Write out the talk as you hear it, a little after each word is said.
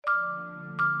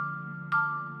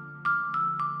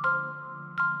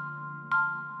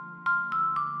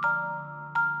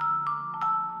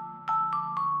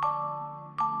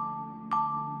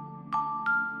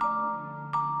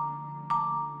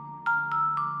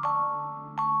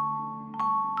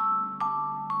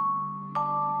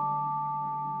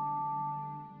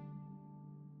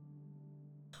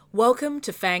Welcome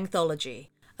to Fangthology,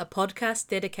 a podcast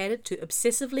dedicated to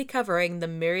obsessively covering the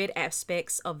myriad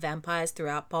aspects of vampires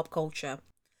throughout pop culture.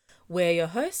 We're your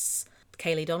hosts,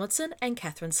 Kaylee Donaldson and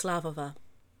Catherine Slavova.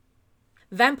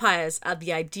 Vampires are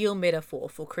the ideal metaphor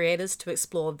for creators to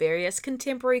explore various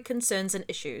contemporary concerns and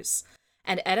issues,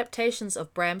 and adaptations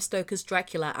of Bram Stoker's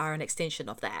Dracula are an extension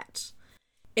of that.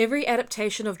 Every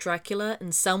adaptation of Dracula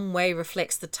in some way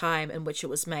reflects the time in which it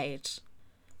was made.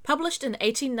 Published in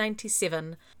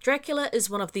 1897, Dracula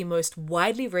is one of the most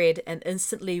widely read and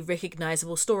instantly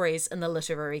recognizable stories in the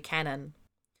literary canon.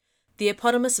 The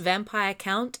eponymous vampire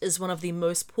count is one of the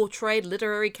most portrayed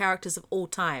literary characters of all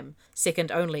time,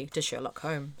 second only to Sherlock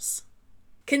Holmes.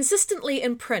 Consistently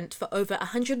in print for over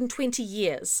 120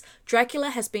 years, Dracula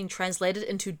has been translated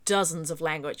into dozens of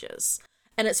languages,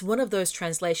 and it's one of those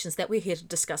translations that we're here to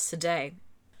discuss today.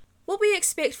 What we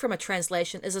expect from a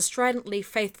translation is a stridently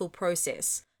faithful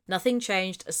process, nothing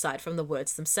changed aside from the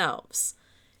words themselves.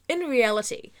 In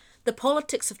reality, the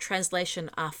politics of translation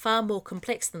are far more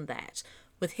complex than that,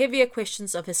 with heavier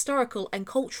questions of historical and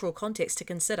cultural context to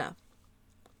consider.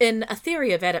 In A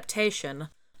Theory of Adaptation,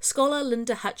 scholar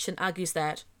Linda Hutcheon argues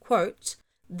that, quote,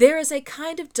 there is a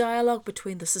kind of dialogue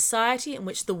between the society in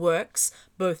which the works,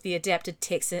 both the adapted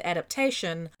text and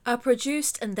adaptation, are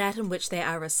produced and that in which they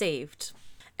are received,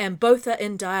 and both are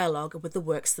in dialogue with the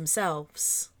works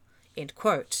themselves. End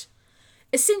quote.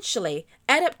 Essentially,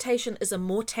 adaptation is a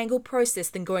more tangled process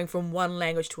than going from one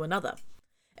language to another.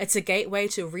 It's a gateway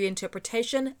to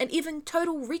reinterpretation and even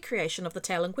total recreation of the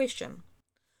tale in question.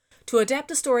 To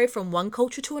adapt a story from one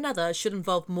culture to another should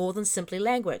involve more than simply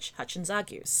language, Hutchins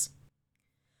argues.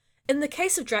 In the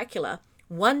case of Dracula,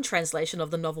 one translation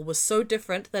of the novel was so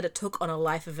different that it took on a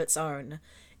life of its own.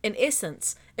 In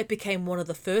essence, it became one of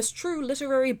the first true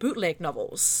literary bootleg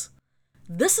novels.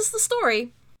 This is the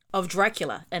story of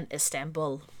Dracula in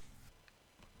Istanbul.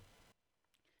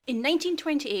 In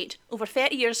 1928, over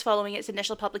 30 years following its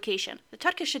initial publication, the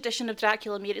Turkish edition of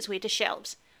Dracula made its way to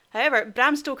shelves. However,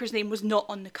 Bram Stoker's name was not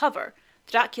on the cover.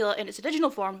 Dracula in its original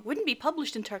form wouldn't be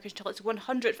published in Turkish until its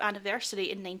 100th anniversary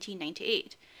in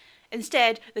 1998.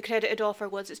 Instead, the credited author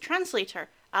was its translator,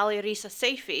 Ali Reza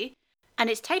Seyfi, and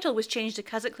its title was changed to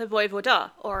Kazaklı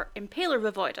Voyvoda, or Impaler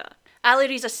Voyvoda. Ali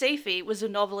Reza Seyfi was a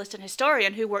novelist and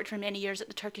historian who worked for many years at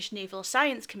the Turkish Naval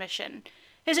Science Commission.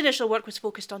 His initial work was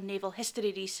focused on naval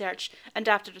history research, and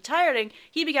after retiring,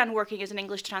 he began working as an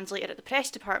English translator at the press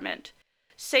department.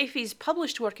 Seyfi's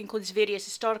published work includes various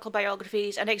historical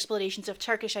biographies and explorations of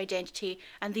Turkish identity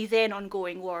and the then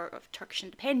ongoing War of Turkish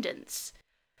Independence.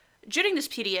 During this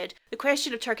period, the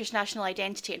question of Turkish national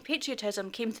identity and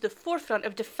patriotism came to the forefront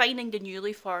of defining the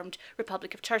newly formed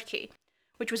Republic of Turkey,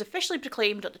 which was officially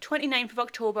proclaimed on the 29th of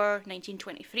October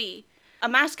 1923. A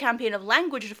mass campaign of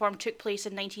language reform took place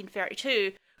in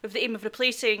 1932, with the aim of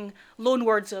replacing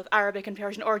loanwords of Arabic and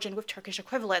Persian origin with Turkish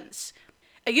equivalents.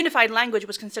 A unified language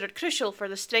was considered crucial for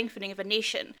the strengthening of a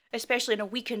nation, especially in a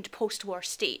weakened post-war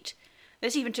state.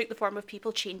 This even took the form of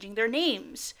people changing their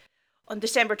names. On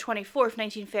December 24,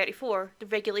 1934, the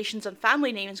Regulations on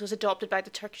Family Names was adopted by the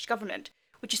Turkish government,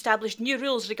 which established new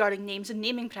rules regarding names and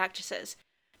naming practices.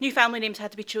 New family names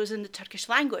had to be chosen in the Turkish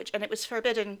language, and it was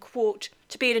forbidden, quote,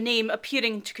 to bear a name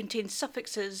appearing to contain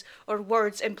suffixes or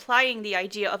words implying the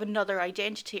idea of another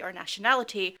identity or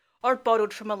nationality, or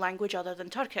borrowed from a language other than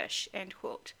Turkish, end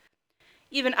quote.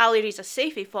 Even Ali Reza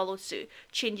Seyfi followed suit,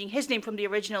 changing his name from the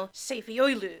original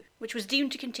Seyfioğlu, which was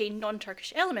deemed to contain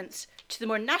non-Turkish elements, to the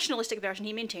more nationalistic version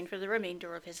he maintained for the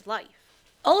remainder of his life.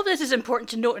 All of this is important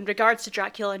to note in regards to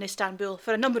Dracula in Istanbul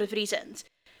for a number of reasons.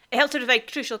 It helps to provide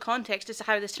crucial context as to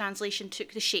how this translation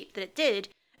took the shape that it did,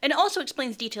 and it also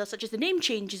explains details such as the name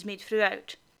changes made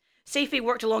throughout. Seyfi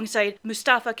worked alongside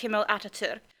Mustafa Kemal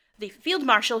Atatürk, the field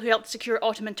marshal who helped secure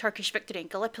Ottoman Turkish victory in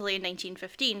Gallipoli in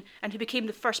 1915, and who became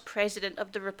the first president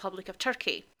of the Republic of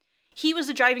Turkey. He was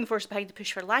the driving force behind the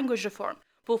push for language reform,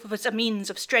 both as a means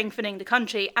of strengthening the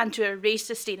country and to erase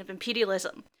the stain of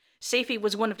imperialism. Seyfi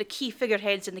was one of the key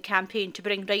figureheads in the campaign to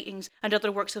bring writings and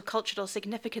other works of cultural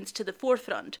significance to the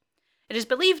forefront. It is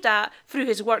believed that, through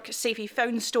his work, Seyfi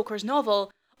found Stoker's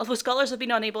novel, although scholars have been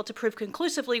unable to prove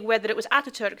conclusively whether it was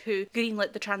Atatürk who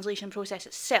greenlit the translation process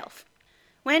itself.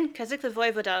 When Kazaklı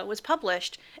Voyvoda was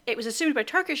published, it was assumed by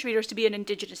Turkish readers to be an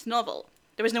indigenous novel.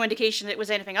 There was no indication that it was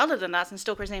anything other than that, and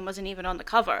Stoker's name wasn't even on the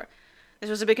cover. This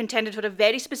was a book intended for a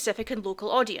very specific and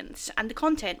local audience, and the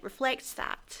content reflects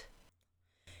that.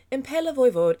 Impaler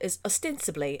Voivode is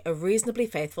ostensibly a reasonably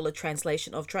faithful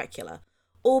translation of Dracula,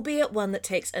 albeit one that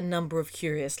takes a number of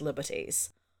curious liberties.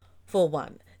 For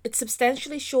one, it's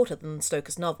substantially shorter than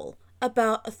Stoker's novel,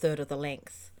 about a third of the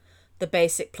length. The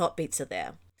basic plot beats are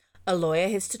there. A lawyer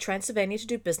heads to Transylvania to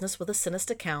do business with a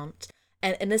sinister count,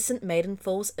 an innocent maiden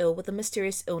falls ill with a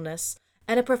mysterious illness,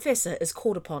 and a professor is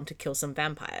called upon to kill some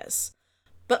vampires.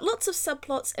 But lots of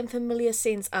subplots and familiar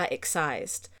scenes are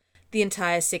excised. The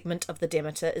entire segment of the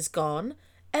Demeter is gone,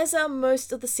 as are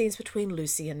most of the scenes between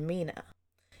Lucy and Mina.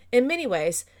 In many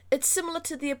ways, it's similar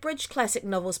to the abridged classic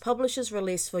novels publishers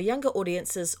release for younger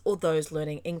audiences or those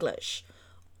learning English.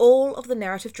 All of the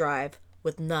narrative drive,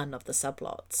 with none of the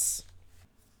subplots.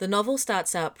 The novel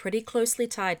starts out pretty closely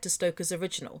tied to Stoker's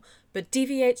original, but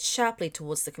deviates sharply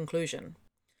towards the conclusion.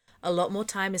 A lot more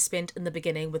time is spent in the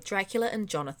beginning with Dracula and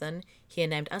Jonathan, here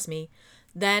named Asmi,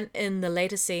 than in the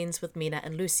later scenes with Mina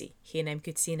and Lucy, here named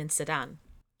Kutzin and Sedan.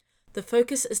 The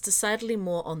focus is decidedly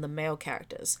more on the male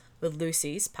characters, with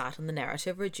Lucy's part in the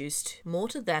narrative reduced more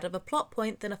to that of a plot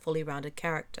point than a fully rounded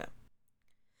character.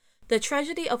 The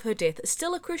tragedy of her death is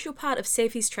still a crucial part of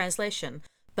Safie's translation,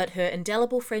 but her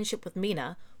indelible friendship with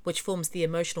Mina, which forms the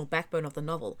emotional backbone of the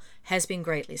novel, has been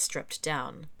greatly stripped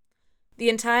down. The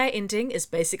entire ending is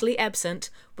basically absent,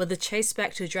 with the chase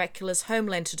back to Dracula's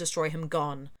homeland to destroy him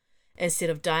gone. Instead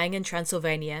of dying in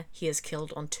Transylvania, he is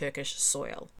killed on Turkish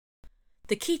soil.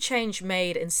 The key change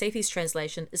made in Safie's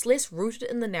translation is less rooted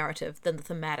in the narrative than the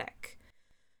thematic.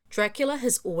 Dracula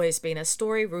has always been a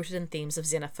story rooted in themes of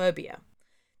xenophobia.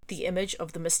 The image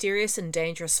of the mysterious and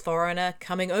dangerous foreigner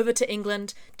coming over to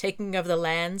England, taking over the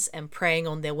lands, and preying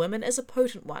on their women is a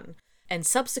potent one, and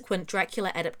subsequent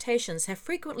Dracula adaptations have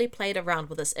frequently played around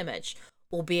with this image,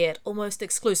 albeit almost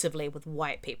exclusively with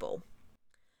white people.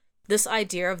 This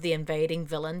idea of the invading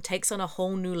villain takes on a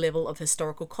whole new level of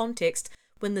historical context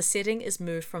when the setting is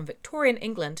moved from Victorian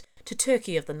England to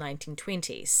Turkey of the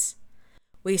 1920s.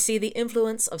 We see the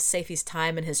influence of Safie's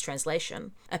time in his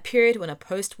translation, a period when a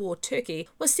post-war Turkey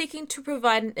was seeking to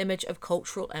provide an image of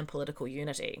cultural and political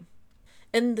unity.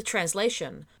 In the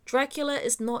translation, Dracula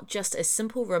is not just a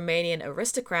simple Romanian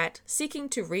aristocrat seeking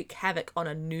to wreak havoc on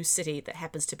a new city that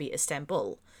happens to be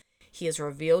Istanbul. He is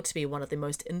revealed to be one of the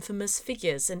most infamous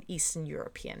figures in Eastern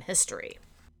European history.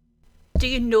 Do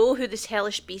you know who this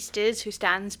hellish beast is who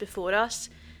stands before us?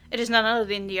 It is none other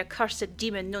than the accursed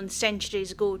demon known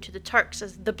centuries ago to the Turks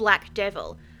as the Black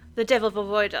Devil, the Devil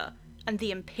Voivode, and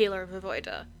the Impaler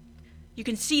Voivode. You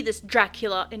can see this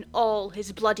Dracula in all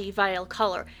his bloody vile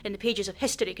colour in the pages of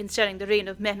history concerning the reign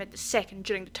of Mehmed II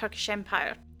during the Turkish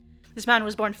Empire. This man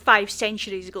was born 5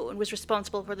 centuries ago and was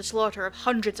responsible for the slaughter of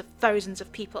hundreds of thousands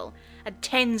of people and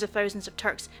tens of thousands of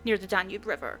Turks near the Danube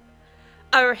River.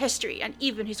 Our history, and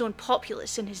even his own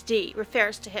populace in his day,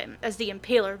 refers to him as the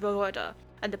Impaler Voivode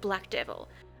and the Black Devil.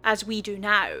 As we do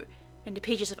now, in the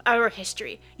pages of our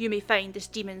history, you may find this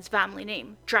demon's family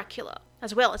name, Dracula,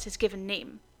 as well as his given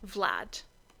name, Vlad.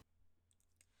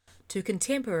 To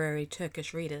contemporary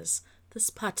Turkish readers, this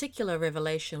particular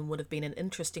revelation would have been an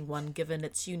interesting one given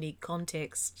its unique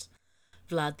context.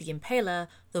 Vlad the Impaler,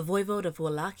 the Voivode of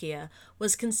Wallachia,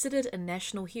 was considered a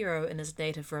national hero in his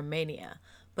native Romania,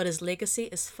 but his legacy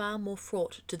is far more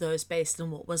fraught to those based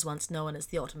in what was once known as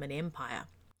the Ottoman Empire.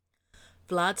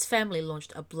 Vlad's family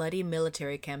launched a bloody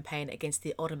military campaign against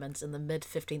the Ottomans in the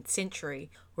mid-15th century,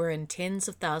 wherein tens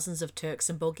of thousands of Turks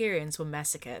and Bulgarians were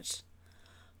massacred.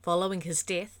 Following his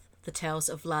death, the tales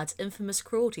of Vlad's infamous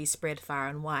cruelty spread far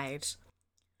and wide.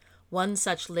 One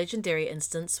such legendary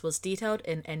instance was detailed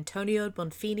in Antonio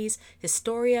Bonfini's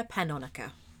Historia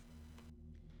Pannonica.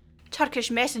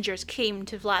 Turkish messengers came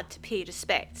to Vlad to pay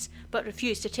respects, but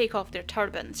refused to take off their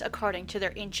turbans according to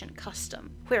their ancient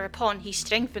custom, whereupon he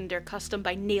strengthened their custom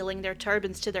by nailing their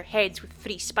turbans to their heads with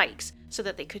 3 spikes so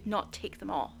that they could not take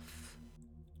them off.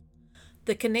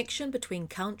 The connection between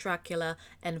Count Dracula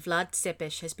and Vlad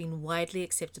Tepes has been widely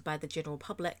accepted by the general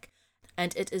public,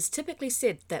 and it is typically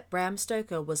said that Bram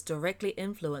Stoker was directly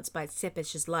influenced by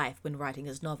Tepes' life when writing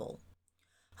his novel.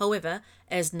 However,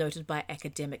 as noted by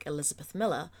academic Elizabeth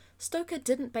Miller, Stoker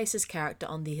didn't base his character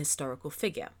on the historical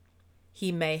figure.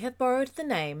 He may have borrowed the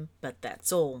name, but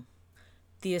that's all.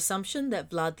 The assumption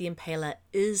that Vlad the Impaler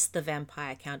is the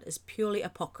vampire count is purely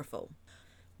apocryphal.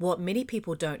 What many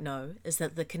people don't know is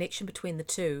that the connection between the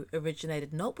two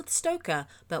originated not with Stoker,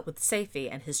 but with Safie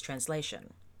and his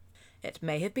translation. It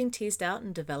may have been teased out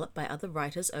and developed by other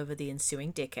writers over the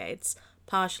ensuing decades,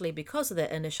 partially because of their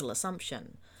initial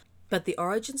assumption. but the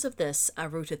origins of this are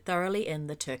rooted thoroughly in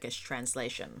the Turkish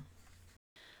translation.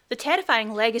 The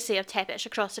terrifying legacy of Tepeş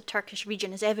across the Turkish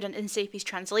region is evident in Seyfi's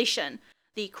translation.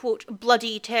 The, quote,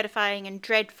 bloody, terrifying and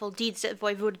dreadful deeds that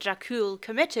Voivode Dracul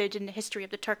committed in the history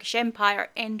of the Turkish Empire,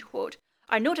 end quote,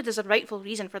 are noted as a rightful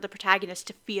reason for the protagonist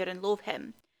to fear and loathe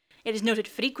him. It is noted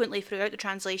frequently throughout the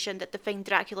translation that the thing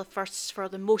Dracula thirsts for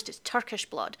the most is Turkish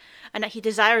blood, and that he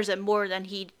desires it more than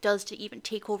he does to even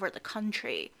take over the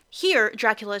country. Here,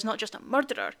 Dracula is not just a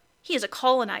murderer, he is a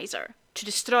colonizer. To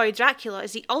destroy Dracula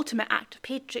is the ultimate act of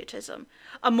patriotism,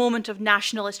 a moment of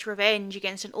nationalist revenge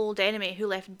against an old enemy who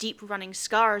left deep running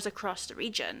scars across the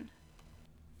region.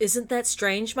 Isn't that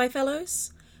strange, my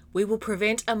fellows? We will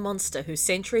prevent a monster who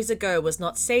centuries ago was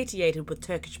not satiated with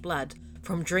Turkish blood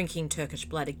from drinking Turkish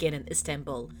blood again in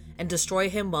Istanbul, and destroy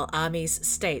him while armies,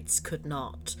 states could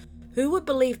not. Who would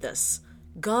believe this?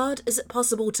 God, is it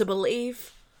possible to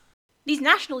believe? These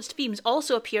nationalist themes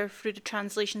also appear through the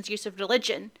translation's use of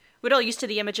religion. We're all used to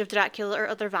the image of Dracula or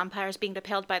other vampires being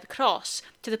repelled by the cross,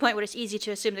 to the point where it's easy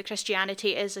to assume that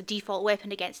Christianity is a default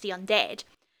weapon against the undead.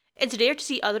 It's rare to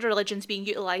see other religions being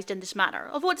utilised in this manner,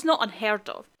 although it's not unheard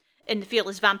of. In The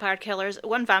Fearless Vampire Killers,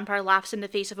 one vampire laughs in the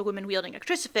face of a woman wielding a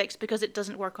crucifix because it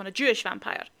doesn't work on a Jewish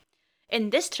vampire. In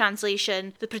this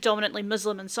translation, the predominantly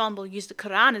Muslim ensemble use the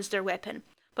Quran as their weapon,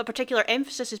 but particular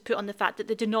emphasis is put on the fact that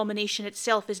the denomination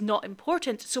itself is not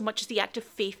important so much as the act of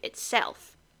faith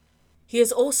itself. He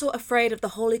is also afraid of the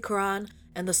Holy Quran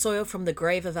and the soil from the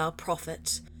grave of our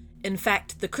prophet. In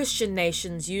fact, the Christian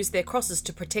nations use their crosses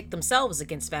to protect themselves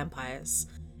against vampires.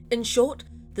 In short,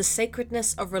 the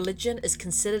sacredness of religion is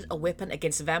considered a weapon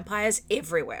against vampires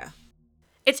everywhere.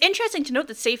 It's interesting to note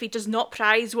that Seyfi does not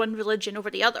prize one religion over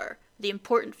the other. The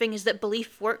important thing is that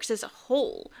belief works as a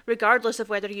whole, regardless of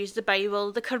whether you use the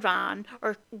Bible, the Quran,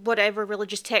 or whatever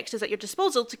religious text is at your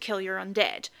disposal to kill your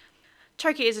undead.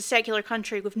 Turkey is a secular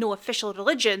country with no official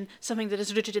religion, something that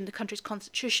is rooted in the country's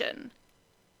constitution.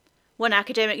 One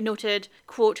academic noted,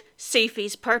 quote,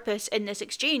 Seyfi's purpose in this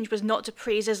exchange was not to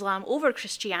praise Islam over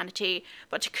Christianity,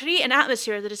 but to create an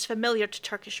atmosphere that is familiar to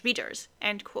Turkish readers,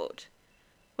 end quote.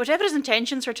 Whatever his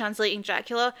intentions for translating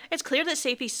Dracula, it's clear that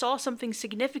Seyfi saw something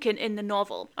significant in the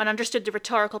novel and understood the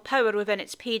rhetorical power within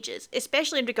its pages,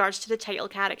 especially in regards to the title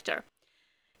character.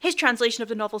 His translation of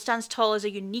the novel stands tall as a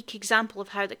unique example of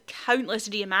how the countless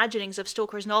reimaginings of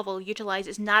Stoker's novel utilise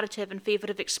its narrative in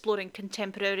favour of exploring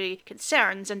contemporary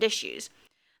concerns and issues.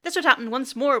 This would happen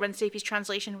once more when Seyfi's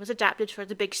translation was adapted for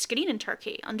the big screen in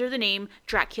Turkey under the name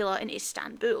Dracula in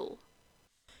Istanbul.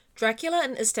 Dracula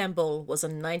in Istanbul was a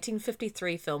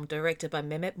 1953 film directed by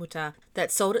Mehmet Muta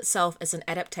that sold itself as an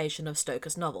adaptation of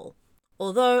Stoker's novel,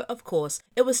 although, of course,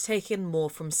 it was taken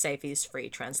more from Seyfi's free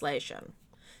translation.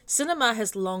 Cinema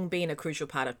has long been a crucial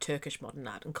part of Turkish modern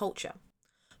art and culture.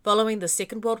 Following the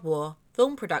Second World War,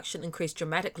 film production increased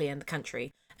dramatically in the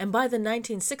country, and by the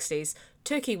 1960s,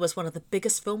 Turkey was one of the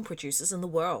biggest film producers in the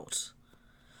world.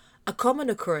 A common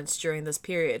occurrence during this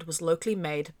period was locally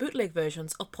made bootleg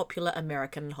versions of popular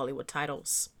American and Hollywood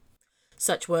titles.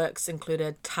 Such works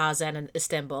included Tarzan in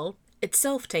Istanbul,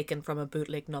 itself taken from a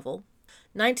bootleg novel,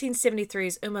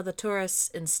 1973's Uma Thurman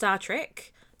in Star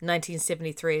Trek,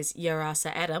 1973's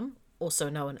Yarasa Adam, also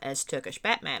known as Turkish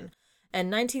Batman,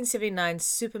 and 1979's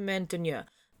Superman Dünya,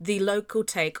 the local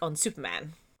take on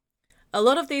Superman. A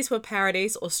lot of these were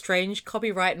parodies or strange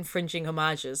copyright-infringing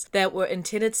homages that were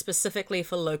intended specifically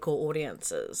for local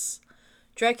audiences.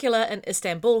 Dracula in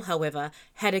Istanbul, however,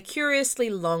 had a curiously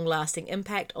long-lasting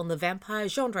impact on the vampire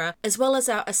genre as well as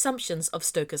our assumptions of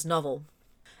Stoker's novel.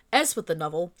 As with the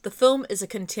novel, the film is a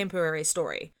contemporary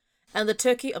story, and the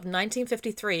Turkey of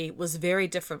 1953 was very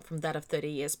different from that of 30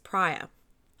 years prior.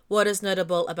 What is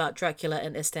notable about Dracula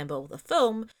in Istanbul, the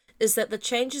film, is that the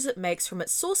changes it makes from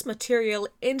its source material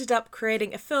ended up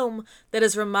creating a film that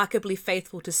is remarkably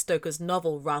faithful to Stoker's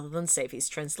novel rather than Seyfi's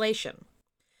translation.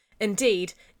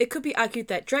 Indeed, it could be argued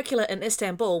that Dracula in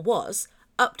Istanbul was,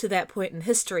 up to that point in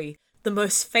history, the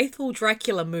most faithful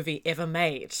Dracula movie ever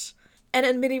made, and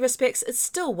in many respects it's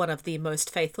still one of the most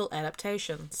faithful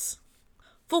adaptations.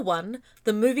 For one,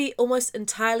 the movie almost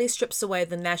entirely strips away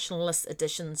the nationalist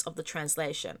editions of the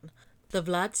translation. The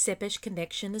Vlad Tepes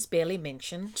connection is barely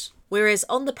mentioned, whereas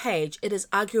on the page it is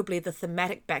arguably the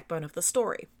thematic backbone of the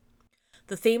story.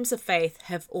 The themes of faith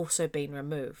have also been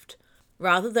removed.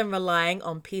 Rather than relying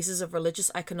on pieces of religious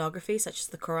iconography such as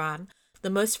the Quran, the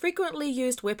most frequently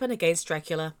used weapon against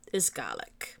Dracula is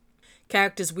garlic.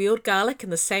 Characters wield garlic in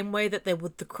the same way that they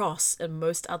would the cross in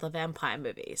most other vampire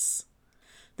movies.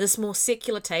 This more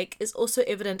secular take is also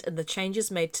evident in the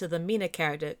changes made to the Mina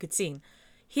character, Kutsin.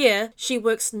 Here, she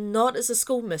works not as a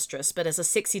schoolmistress, but as a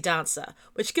sexy dancer,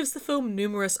 which gives the film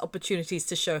numerous opportunities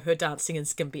to show her dancing in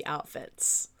skimpy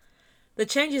outfits. The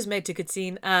changes made to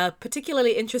Coetzee are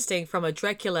particularly interesting from a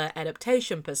Dracula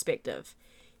adaptation perspective.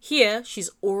 Here, she's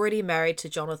already married to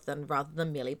Jonathan rather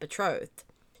than merely betrothed.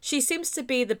 She seems to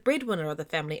be the breadwinner of the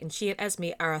family, and she and Esme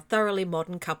are a thoroughly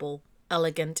modern couple,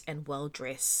 elegant and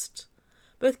well-dressed.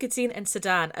 Both Coetzee and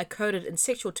Sedan are coded in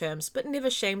sexual terms, but never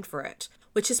shamed for it,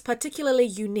 which is particularly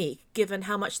unique given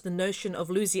how much the notion of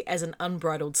Lucy as an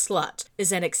unbridled slut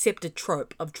is an accepted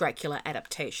trope of Dracula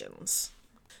adaptations.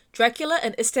 Dracula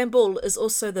in Istanbul is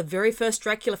also the very first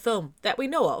Dracula film that we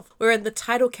know of, wherein the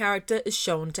title character is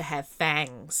shown to have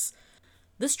fangs.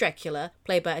 This Dracula,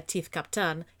 played by Atif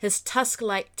Kaptan, has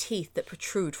tusk-like teeth that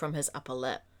protrude from his upper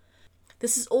lip.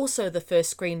 This is also the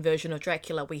first screen version of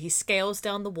Dracula where he scales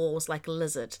down the walls like a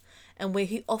lizard, and where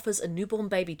he offers a newborn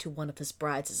baby to one of his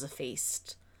brides as a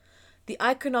feast. The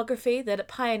iconography that it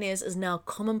pioneers is now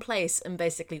commonplace in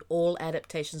basically all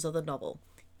adaptations of the novel,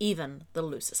 even the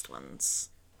loosest ones.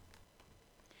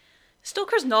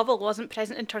 Stoker's novel wasn't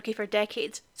present in Turkey for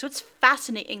decades, so it's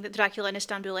fascinating that Dracula in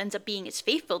Istanbul ends up being as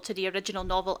faithful to the original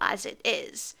novel as it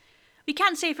is. We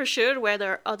can't say for sure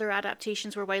whether other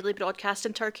adaptations were widely broadcast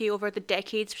in Turkey over the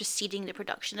decades preceding the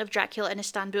production of Dracula in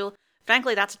Istanbul.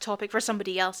 Frankly, that's a topic for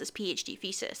somebody else's PhD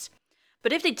thesis.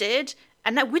 But if they did,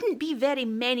 and that wouldn't be very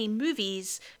many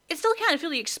movies, it still can't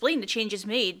fully explain the changes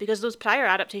made because those prior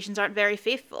adaptations aren't very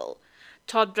faithful.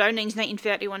 Todd Browning's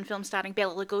 1931 film starring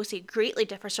Bela Lugosi greatly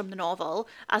differs from the novel,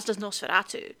 as does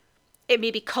Nosferatu. It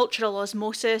may be cultural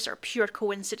osmosis or pure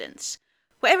coincidence.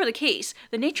 Whatever the case,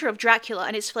 the nature of Dracula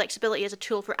and its flexibility as a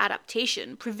tool for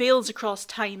adaptation prevails across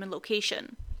time and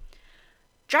location.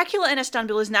 Dracula in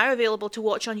Istanbul is now available to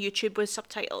watch on YouTube with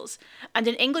subtitles, and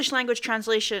an English-language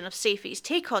translation of Seyfi's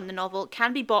take on the novel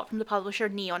can be bought from the publisher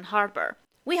Neon Harbour.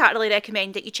 We heartily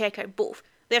recommend that you check out both.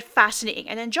 They're fascinating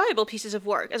and enjoyable pieces of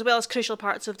work, as well as crucial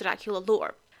parts of Dracula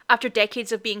lore. After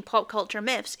decades of being pop culture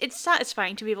myths, it's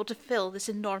satisfying to be able to fill this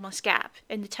enormous gap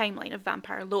in the timeline of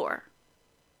vampire lore.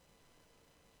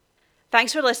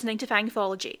 Thanks for listening to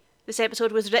Fangthology. This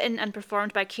episode was written and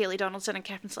performed by Kaylee Donaldson and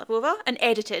Catherine Slavova, and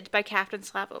edited by Catherine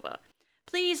Slavova.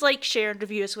 Please like, share, and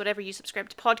review us wherever you subscribe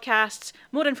to podcasts.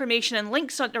 More information and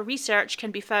links on our research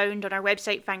can be found on our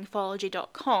website,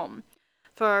 fangthology.com.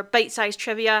 For bite-sized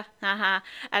trivia,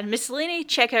 and miscellany,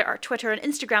 check out our Twitter and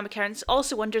Instagram accounts,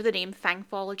 also under the name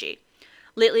Fangthology.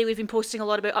 Lately, we've been posting a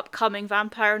lot about upcoming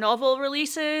vampire novel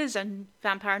releases and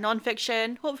vampire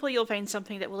non-fiction. Hopefully you'll find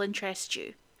something that will interest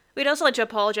you. We'd also like to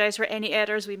apologise for any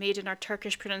errors we made in our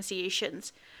Turkish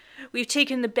pronunciations. We've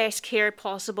taken the best care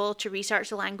possible to research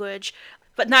the language,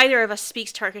 but neither of us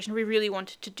speaks Turkish and we really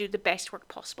wanted to do the best work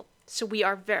possible, so we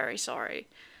are very sorry.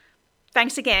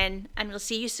 Thanks again, and we'll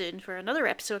see you soon for another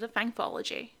episode of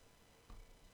Fangthology.